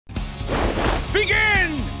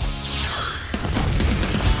Begin!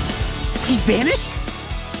 He vanished?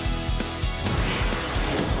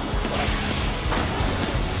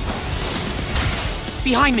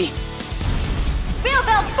 Behind me!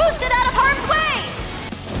 Riehlvelt boosted out of harm's way!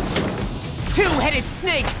 Two-headed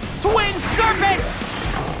snake! Twin serpents!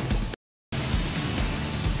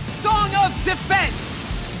 Song of defense!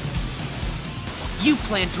 You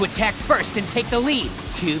planned to attack first and take the lead.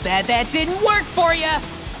 Too bad that didn't work for you!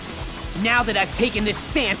 Now that I've taken this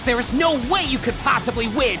stance, there is no way you could possibly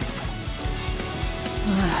win!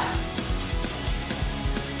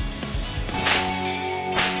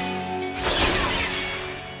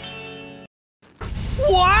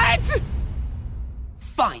 What?!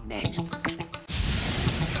 Fine then.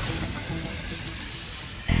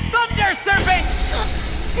 Thunder Serpent!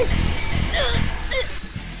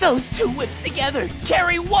 Those two whips together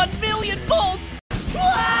carry 1,000,000 volts!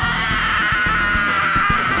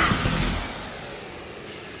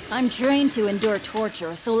 I'm trained to endure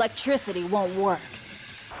torture, so electricity won't work.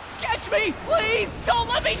 Catch me, please! Don't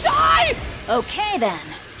let me die! Okay then.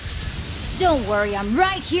 Don't worry, I'm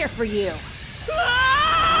right here for you.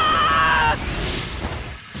 Ah!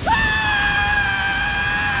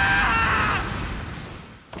 Ah!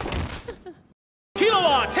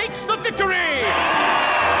 Killua takes the victory!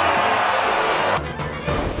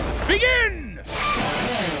 Begin!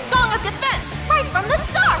 Song of defense, right from the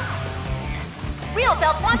start!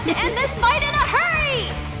 Riehlvelt wants to end this fight in a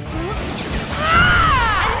hurry!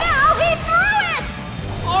 Ah! And now he threw it!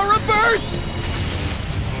 Aura burst!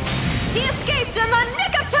 He escaped in the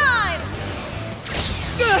nick of time!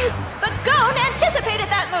 But Gon anticipated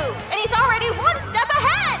that move, and he's already one step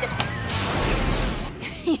ahead!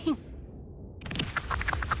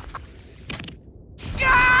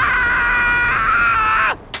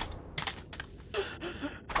 Ah!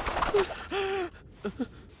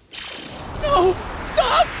 No!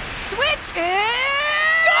 Stop! Switch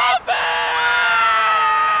it! Stop it!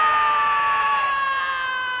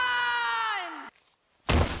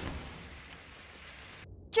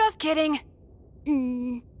 Just kidding.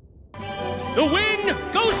 The win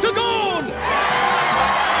goes to Gon!